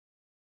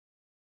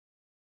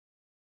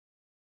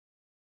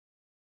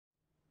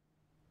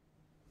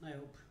I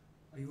hope.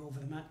 Are you over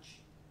the match?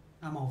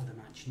 I'm over the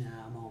match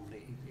now. I'm over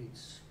it.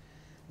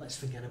 Let's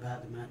forget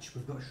about the match.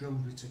 We've got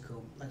Shrewsbury to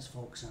come. Let's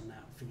focus on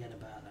that. Forget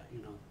about that,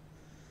 you know.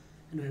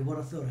 Anyway, what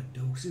I thought I'd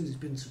do, since it's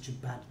been such a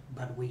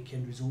bad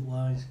weekend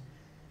result-wise,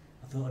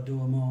 I thought I'd do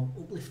a more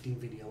uplifting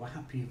video, a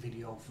happier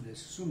video for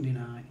this Sunday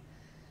night,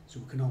 so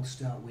we can all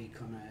start week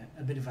on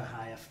a bit of a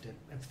high after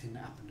everything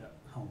that happened at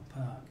Home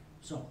Park.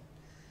 So,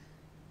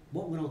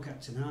 what we're going to look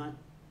at tonight,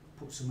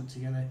 put something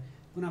together.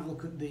 We're going to have a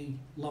look at the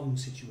loan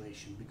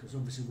situation, because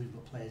obviously we've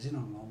got players in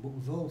on loan, but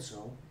we've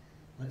also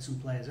let some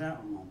players out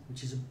on loan,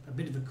 which is a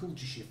bit of a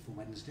culture shift for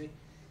Wednesday,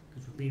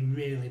 because we've been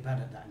really bad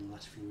at that in the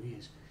last few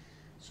years.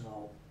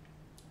 So,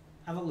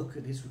 have a look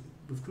at this.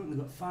 We've currently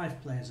got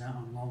 5 players out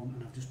on loan,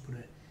 and I've just put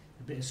a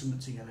bit of something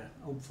together,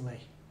 hopefully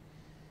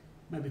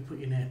maybe put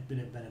you in a bit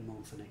of better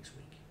mood for next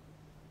week.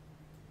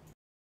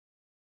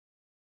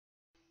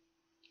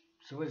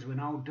 So as we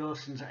know,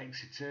 Dawson's at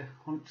Exeter,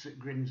 Hunt's at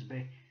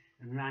Grimsby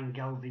and Ryan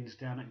Galvin's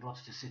down at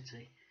Gloucester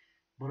City.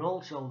 But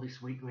also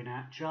this week we're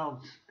at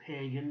Charles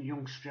Hagan,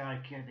 young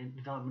striker, the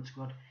development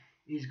squad.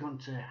 He's gone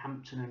to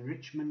Hampton and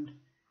Richmond.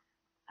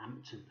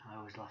 Hampton, I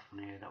always laugh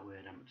when I hear that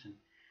word, Hampton.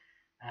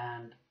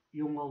 And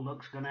young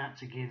Oldlock's gone out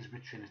to Gainsborough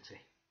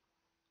Trinity.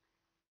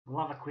 We'll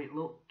have a quick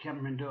look.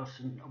 Cameron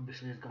Dawson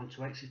obviously has gone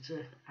to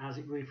Exeter. How's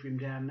it going for him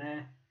down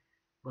there?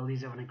 Well,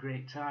 he's having a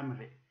great time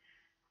of it.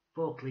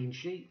 4 clean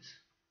sheets.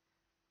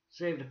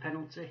 Saved a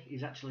penalty.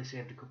 He's actually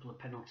saved a couple of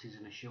penalties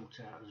in a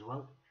shootout as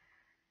well.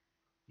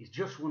 He's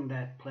just won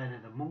their Player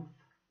of the Month.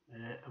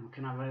 And we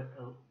can have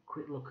a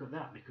quick look at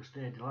that because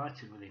they're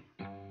delighted with him.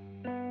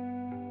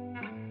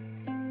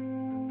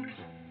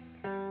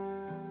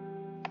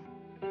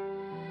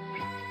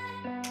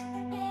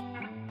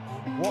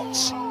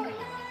 Watts.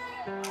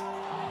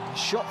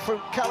 Shot from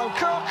Callum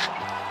Cook.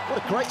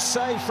 What a great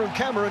save from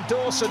Cameron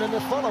Dawson, and the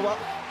follow-up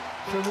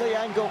from Lee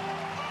Angle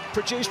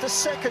produced a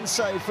second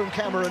save from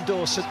Cameron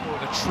Dawson.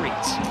 What a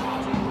treat.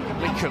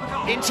 Wickham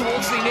in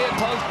towards the near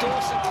post.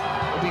 Dawson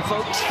will be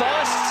focused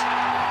first.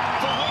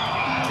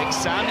 Nick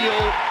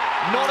Samuel,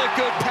 not a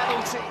good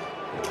penalty.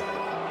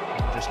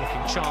 Just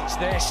looking chance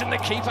this, and the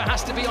keeper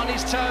has to be on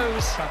his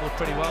toes. Travelled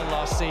pretty well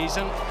last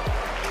season.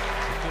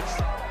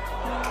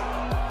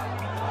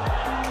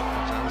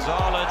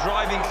 Zala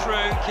driving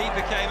through,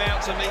 keeper came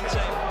out to meet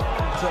him.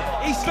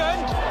 Eastman!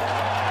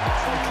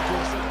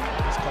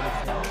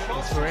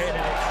 It's for it, and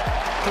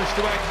it's pushed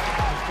away.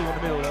 It's still in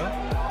the middle though.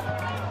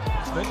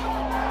 Eastman.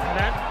 And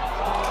then,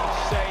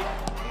 save.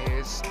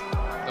 Here's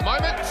the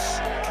moment.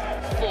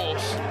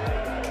 Force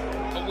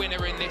a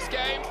winner in this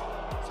game.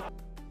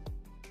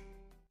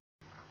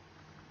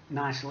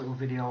 Nice little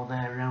video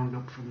there,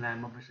 Roundup from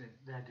them. Obviously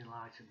they're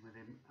delighted with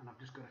him, and I've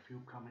just got a few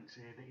comments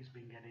here that he's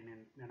been getting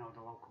in, you know,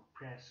 the local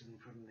press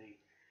and from the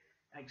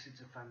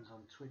Exeter fans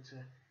on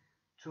Twitter.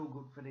 Too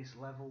good for this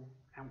level,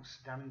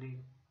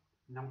 outstanding,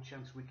 no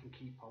chance we can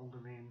keep hold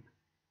of him,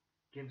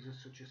 gives us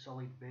such a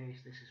solid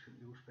base. This is from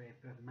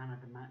newspaper, man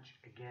of the match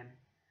again,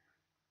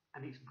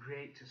 and it's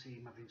great to see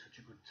him having such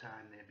a good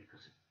time there,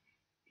 because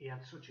he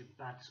had such a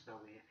bad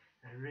spell here,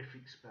 a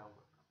horrific spell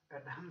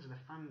at the hands of the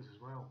fans as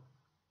well.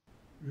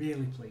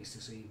 Really pleased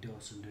to see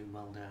Dawson doing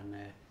well down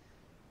there.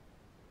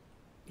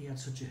 He had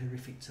such a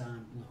horrific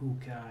time.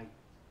 Lahukai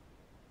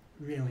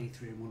really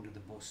threw him under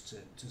the bus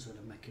to sort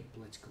of make a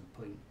political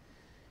point,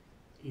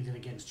 either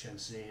against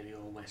Chancery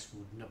or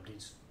Westwood.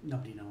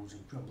 Nobody knows,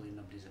 and probably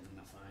nobody's ever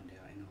going to find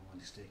out, in all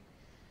honesty.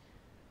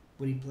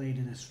 But he played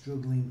in a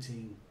struggling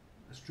team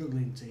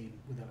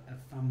with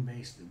a fan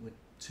base that were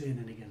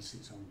turning against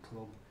its own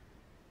club,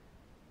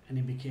 and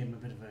he became a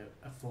bit of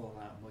a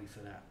fallout boy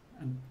for that.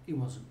 And he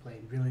wasn't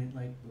playing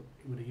brilliantly, but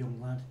he was a young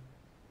lad.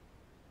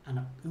 And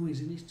he's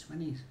in his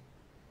 20s.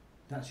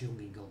 That's young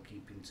in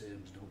goalkeeping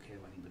terms, don't care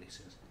what anybody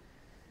says.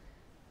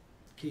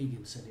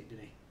 Keegan said it,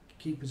 didn't he?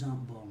 Keepers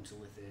aren't born till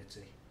they're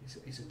 30.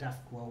 It's a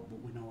daft quote, but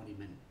we know what he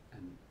meant,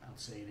 and I'll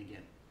say it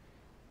again.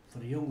 For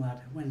a young lad,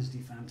 a Wednesday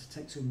fan, to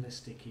take some of the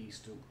stick he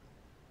took,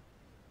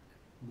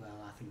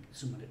 well, I think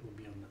some of it will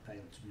be on the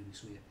pale, to be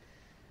honest with you.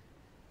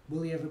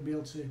 Will he ever be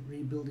able to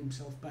rebuild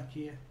himself back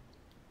here?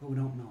 Well, we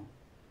don't know.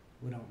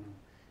 We don't know.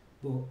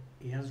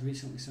 But he has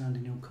recently signed a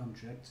new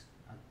contract.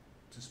 I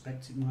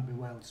suspect it might be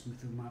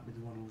Wildsmith who might be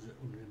the one who's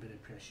under a bit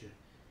of pressure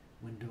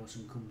when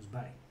Dawson comes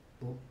back.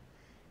 But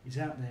he's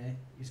out there,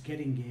 he's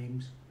getting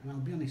games, and I'll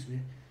be honest with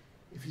you,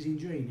 if he's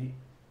enjoying it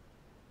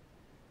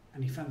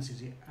and he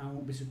fancies it, I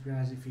won't be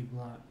surprised if he'll be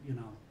like, you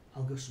know,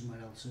 I'll go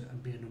somewhere else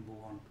and be a number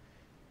one,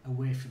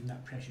 away from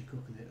that pressure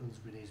cooker that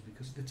Hillsborough is,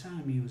 because the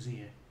time he was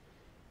here,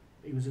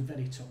 it was a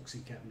very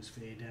toxic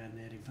atmosphere down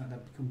there. In fact,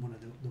 that became one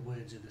of the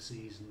words of the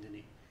season, didn't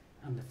it?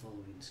 And the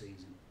following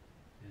season.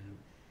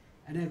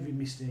 And every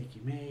mistake he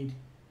made,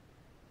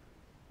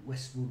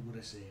 Westwood would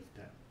have saved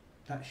that.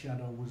 That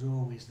shadow was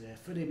always there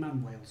for him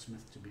and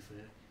Wildsmith, to be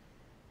fair.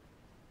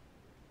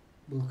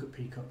 We'll look at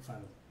Peacock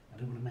Farrell. I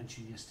don't want to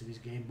mention yesterday's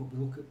game, but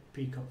we'll look at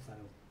Peacock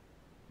Farrell.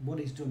 What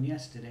he's done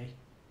yesterday,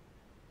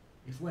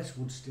 if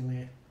Westwood's still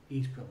here,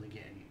 he's probably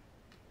getting it.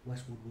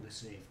 Westwood would have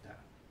saved that.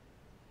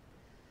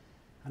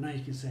 I know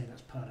you can say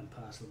that's part and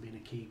parcel of being a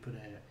keeper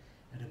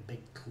at a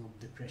big club,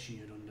 the pressure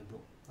you're under,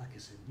 but like I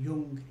said,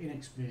 young,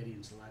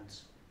 inexperienced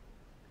lads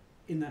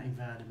in that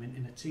environment,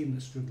 in a team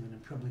that's struggling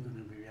and probably going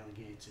to be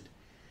relegated.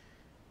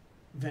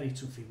 Very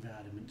tough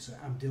environment, so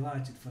I'm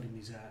delighted for him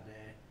he's out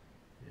there,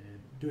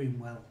 doing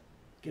well,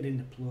 getting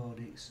the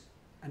plaudits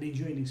and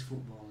enjoying his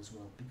football as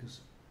well, because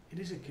it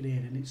is a career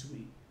and it's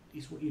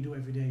what you do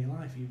every day of your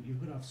life. You've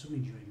got to have some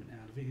enjoyment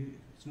out of it.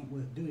 It's not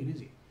worth doing,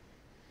 is it?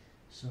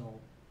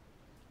 So,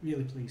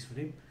 really pleased for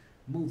him.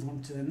 Move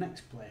on to the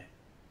next player.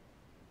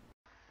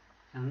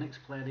 And the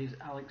next player is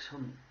Alex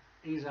Hunt.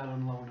 He's out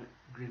on loan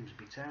at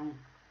Grimsby Town.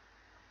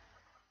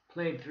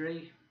 Played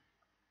 3,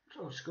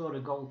 so scored a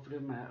goal for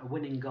him, a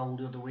winning goal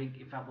the other week.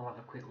 In fact, we'll have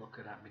a quick look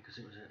at that because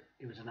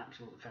it was an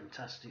absolutely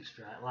fantastic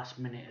strike, last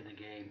minute of the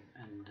game,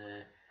 and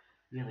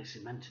really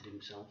cemented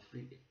himself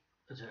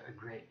as a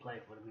great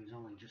player for him. He's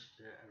only just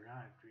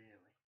arrived, really.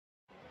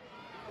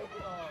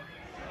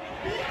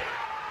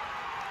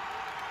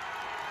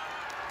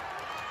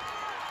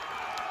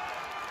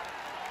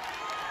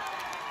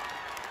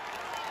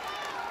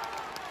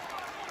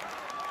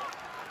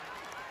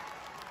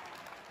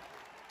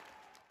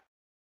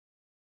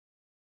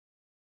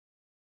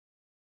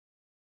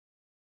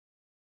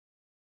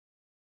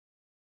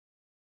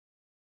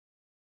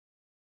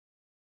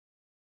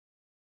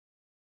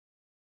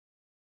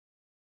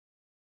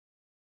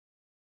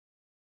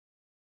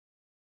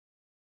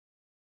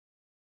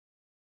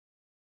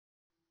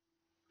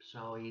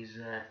 So he's,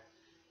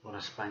 what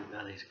a spank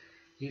that is.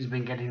 He's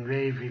been getting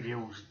rave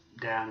reviews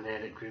down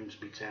there at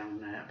Grimsby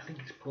Town. I think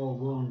it's Paul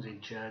Warren's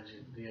in charge,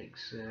 the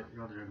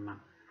ex-Rotherham man.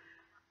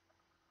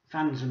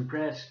 Fans and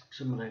press,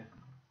 some of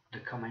the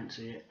comments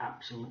here,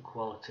 absolute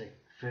quality.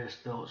 First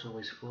thoughts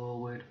always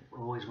forward,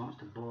 always wants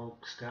the ball,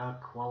 star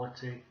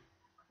quality.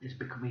 He's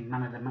becoming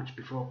man of the match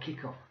before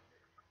kick-off.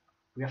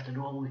 We have to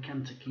do all we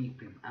can to keep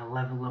him a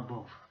level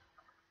above.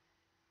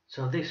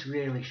 So this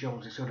really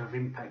shows the sort of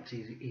impact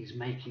he's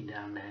making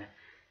down there,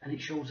 and it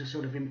shows the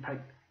sort of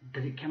impact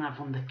that it can have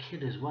on the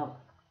kid as well.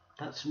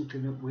 That's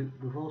something that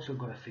we've also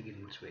got to figure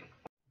into it.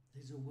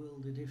 There's a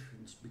world of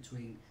difference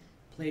between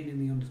playing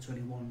in the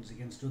under-21s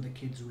against other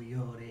kids who are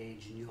your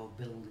age and your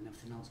build and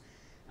everything else,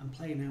 and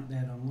playing out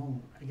there on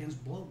loan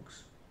against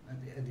blokes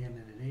at the end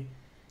of the day.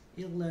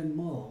 He'll learn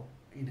more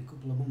in a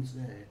couple of months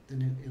there than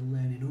he'll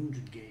learn in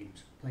 100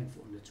 games playing for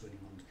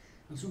under-21s.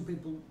 And some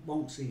people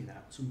won't see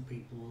that. Some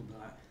people will be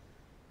like,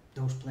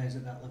 those players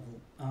at that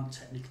level aren't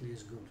technically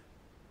as good.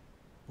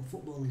 But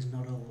football is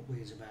not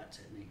always about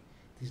technique.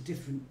 There's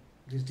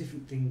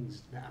different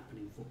things that happen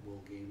in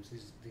football games.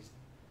 There's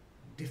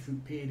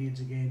different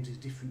periods of games, there's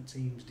different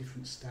teams,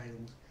 different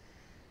styles.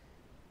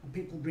 And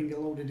people bring a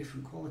load of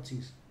different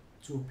qualities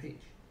to a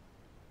pitch.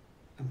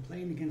 And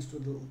playing against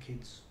other little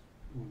kids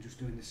who are just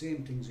doing the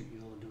same things that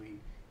you're doing,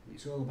 and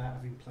it's all about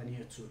having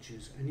plenty of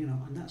touches, and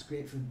and that's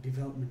great for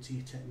development of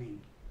your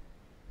technique.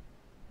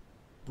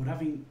 But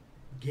having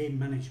game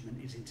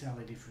management is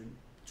entirely different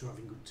to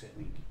having good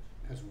technique,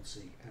 as we'll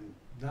see, and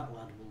that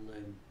lad will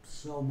learn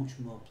so much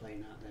more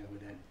playing out there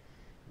with him.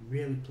 I'm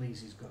really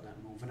pleased he's got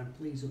that move, and I'm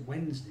pleased that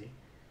Wednesday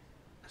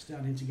are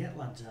starting to get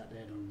lads out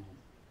there on loan.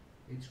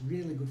 It's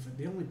really good for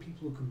the only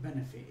people who can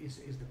benefit is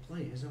the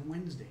players on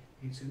Wednesday.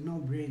 It's a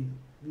no-brainer,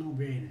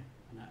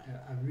 and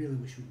I really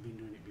wish we'd been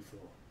doing it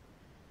before.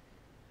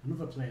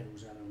 Another player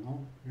who's out on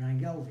loan, Ryan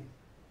Galvin.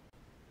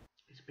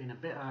 It's been a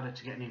bit harder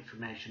to get any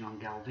information on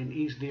Galvin.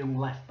 He's the young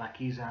left back.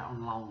 He's out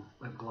on loan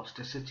at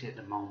Gloucester City at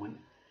the moment,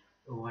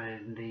 who are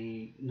in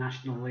the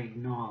National League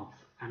North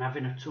and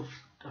having a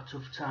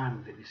tough time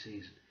with it this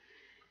season.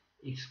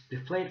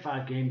 They've played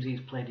 5 games.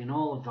 He's played in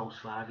all of those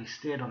 5. He's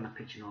stayed on the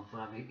pitch in all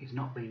 5. He's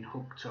not been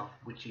hooked off,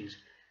 which is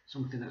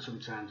something that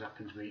sometimes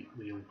happens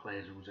with young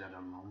players who's out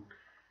on loan.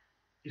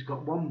 He's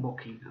got 1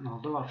 booking, and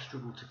although I've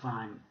struggled to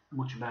find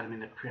much about him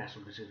in the press,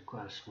 obviously it's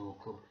quite a small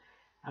club,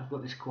 I've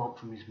got this quote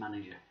from his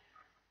manager.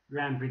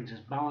 Ryan brings us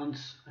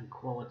balance and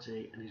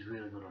quality, and he's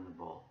really good on the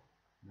ball.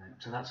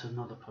 So that's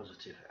another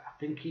positive. I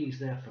think he's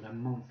there for a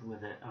month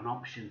with an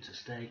option to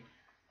stay.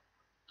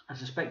 I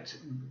suspect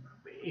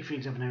if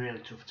he's having a really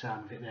tough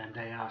time with it and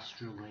they are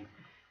struggling,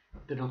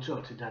 they'll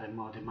talk to Darren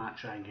Moore. They might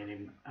try and get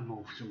him a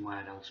move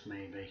somewhere else,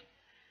 maybe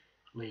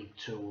League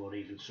 2 or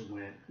even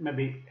somewhere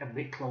maybe a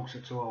bit closer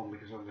to home,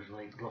 because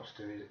obviously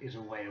Gloucester is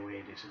a way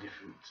away. It's a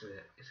different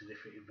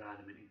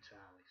environment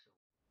entirely.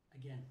 So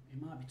again, it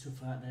might be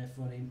tough out there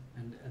for him,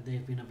 and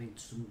they've been having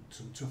some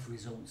tough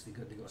results. They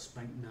got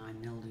spanked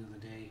 9-0 the other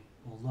day,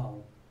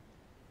 although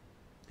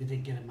they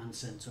did get a man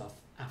sent off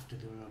after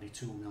they were already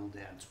 2-0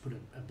 down, to put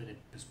a bit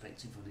of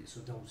perspective on it.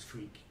 So those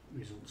freak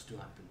results do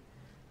happen,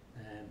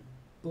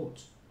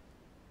 but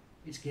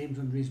it's games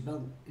under his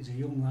belt. He's a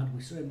young lad.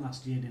 We saw him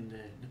last year in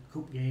the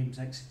cup games,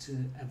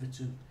 Exeter,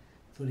 Everton.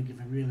 Thought he'd give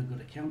a really good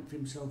account for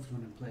himself. He's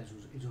one of the players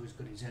he's always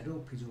got his head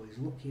up, he's always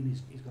looking,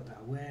 he's got that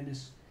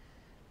awareness,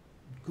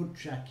 good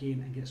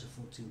tracking, and gets a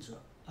foot in. So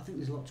I think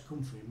there's a lot to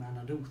come for him, and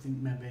I do think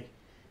maybe,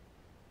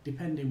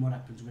 depending what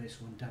happens with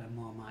this one, Darren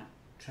Moore might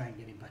try and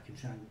get him back and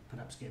try and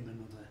perhaps get him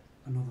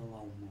another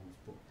loan move.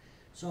 But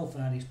So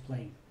far he's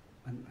playing,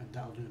 and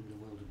that'll do him the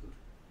world of good.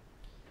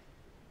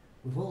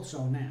 We've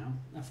also now,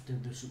 after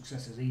the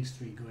success of these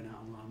three going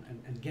out on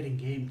loan and getting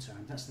game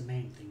time, that's the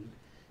main thing.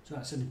 So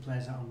that's sending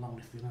players out on loan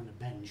if they're on the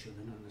bench or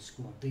they're not in the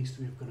squad. These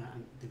three have gone out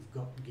and they've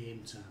got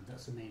game time.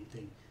 That's the main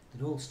thing.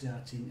 They're all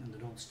starting and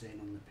they're all staying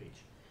on the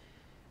pitch.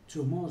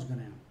 Two more's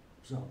gone out.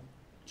 So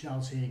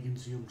Charles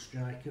Hagan's a young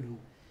striker who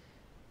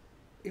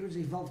he was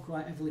involved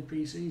quite heavily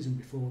pre-season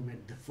before we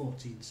made the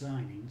 14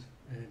 signings.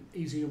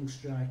 He's a young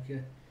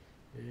striker,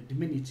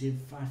 diminutive,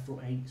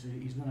 5'8", so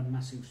he's not a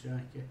massive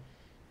striker.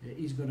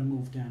 He's got to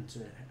move down to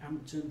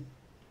Hampton,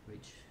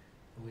 which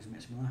always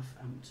makes me laugh.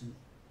 Hampton,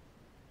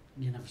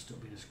 you never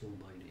stop being a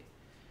schoolboy, do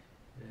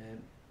you?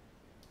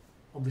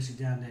 Obviously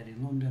down there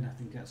in London, I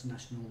think that's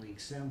National League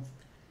South.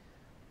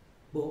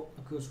 But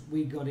of course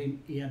we got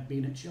him, he had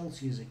been at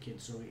Chelsea as a kid,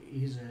 so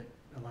he's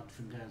a lad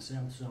from down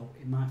south, so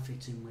it might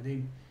fit in with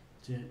him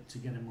to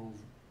get a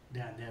move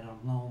down there on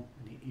loan,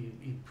 and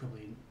he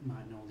probably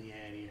might know the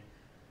area,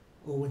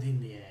 or within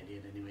the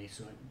area anyway,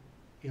 so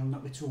he'll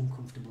not be too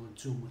uncomfortable and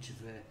too much of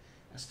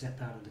a step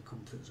out of the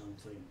comfort zone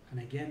for him. And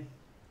again,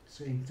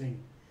 same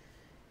thing,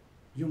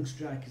 young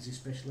strikers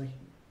especially,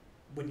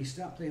 when you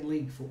start playing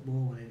league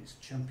football, whether it's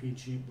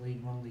Championship,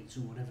 League 1, League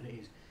 2, whatever it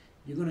is,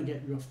 you're going to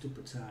get roughed up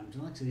at times.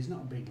 And like I said, he's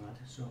not a big lad,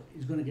 so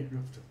he's going to get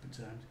roughed up at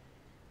times.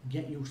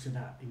 Get used to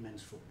that in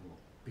men's football,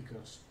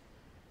 because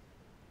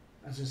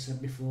as I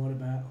said before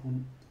about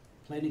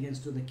playing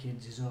against other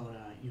kids is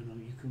alright, you know,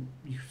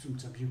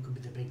 sometimes you could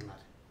be the big lad,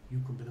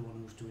 you could be the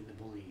one who's doing the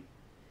bullying.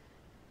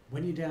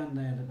 When you're down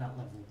there at that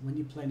level, when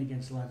you're playing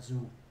against lads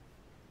who,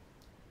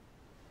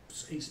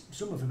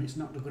 some of them it's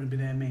not going to be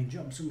their main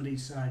job, some of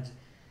these sides,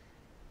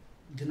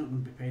 they're not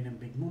going to be paying them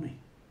big money.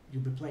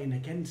 You'll be playing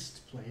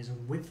against players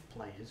and with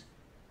players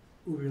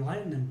who rely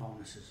on them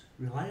bonuses,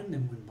 rely on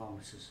them win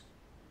bonuses.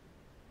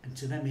 And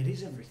to them it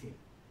is everything.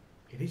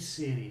 It is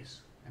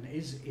serious, and it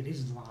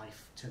is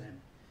life to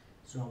them.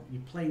 So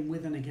you're playing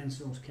with and against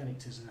those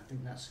characters, and I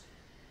think that's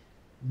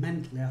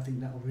mentally, I think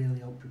that'll really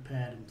help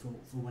prepare them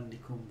for when they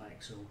come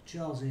back. So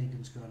Charles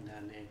Hagan's gone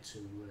down there to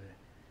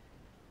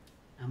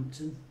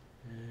Hampton.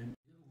 The other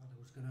lad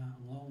who's gone out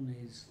on loan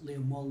is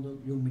Liam Waldo,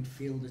 young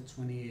midfielder,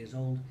 20 years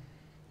old.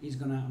 He's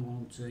gone out on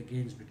loan to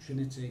Gainsborough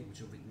Trinity,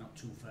 which will be not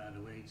too far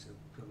away, so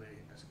probably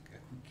that's a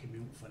quick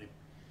commute for him.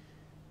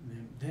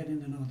 They're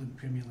in the Northern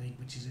Premier League,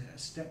 which is a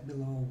step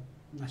below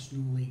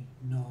National League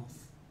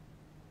North,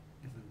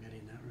 if I'm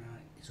getting that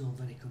right. It's all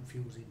very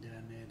confusing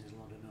down there. There's a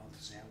lot of North,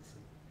 South,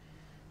 and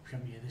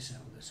Premier this,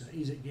 out there. So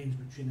he's at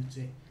Gainsborough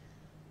Trinity.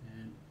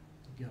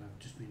 God, I've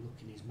just been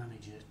looking. His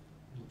manager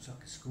looks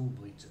like a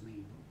schoolboy to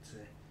me, but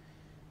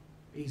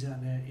he's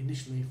out there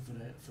initially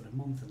for a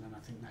month, and then I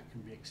think that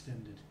can be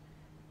extended.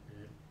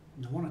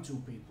 Now, one or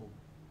two people,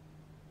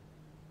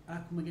 how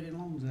come we're getting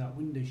loans out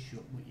windows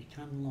shut, but you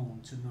can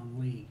loan to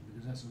non-league?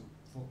 Because that's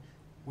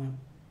why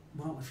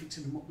aren't we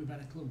fixing them up with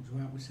better clubs?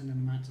 Why aren't we sending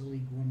them out to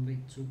League 1,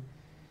 League 2?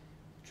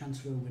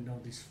 Transfer window,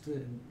 there's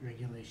certain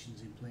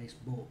regulations in place,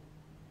 but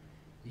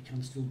you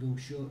can still do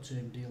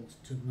short-term deals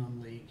to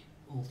non-league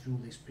all through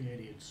this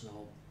period.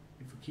 So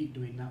if we keep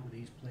doing that with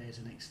these players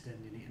and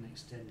extending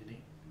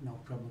it, no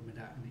problem with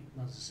that. And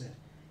it, as I said,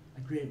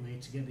 a great way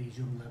to get these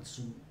young lads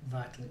some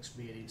vital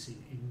experience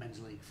in men's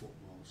league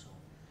football. So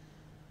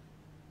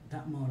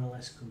that more or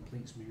less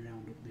completes me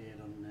roundup there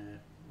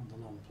on the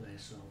long play.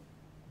 So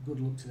good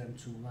luck to them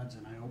two lads,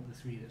 and I hope the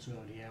three that's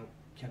already out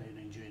carry on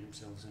enjoying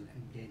themselves and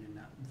gaining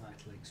that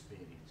vital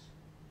experience.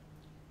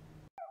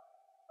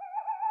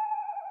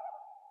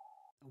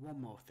 One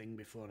more thing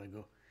before I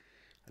go,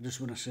 I just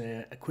want to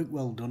say a quick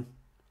well done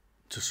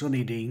to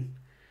Sonny Dean,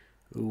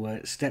 who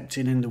stepped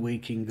in the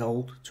week in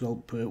goal to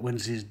help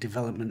Wednesday's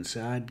development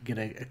side get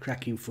a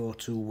cracking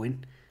 4-2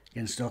 win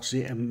against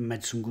Ossie and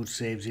made some good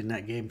saves in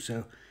that game.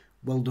 So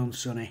well done,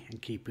 Sonny,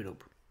 and keep it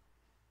up.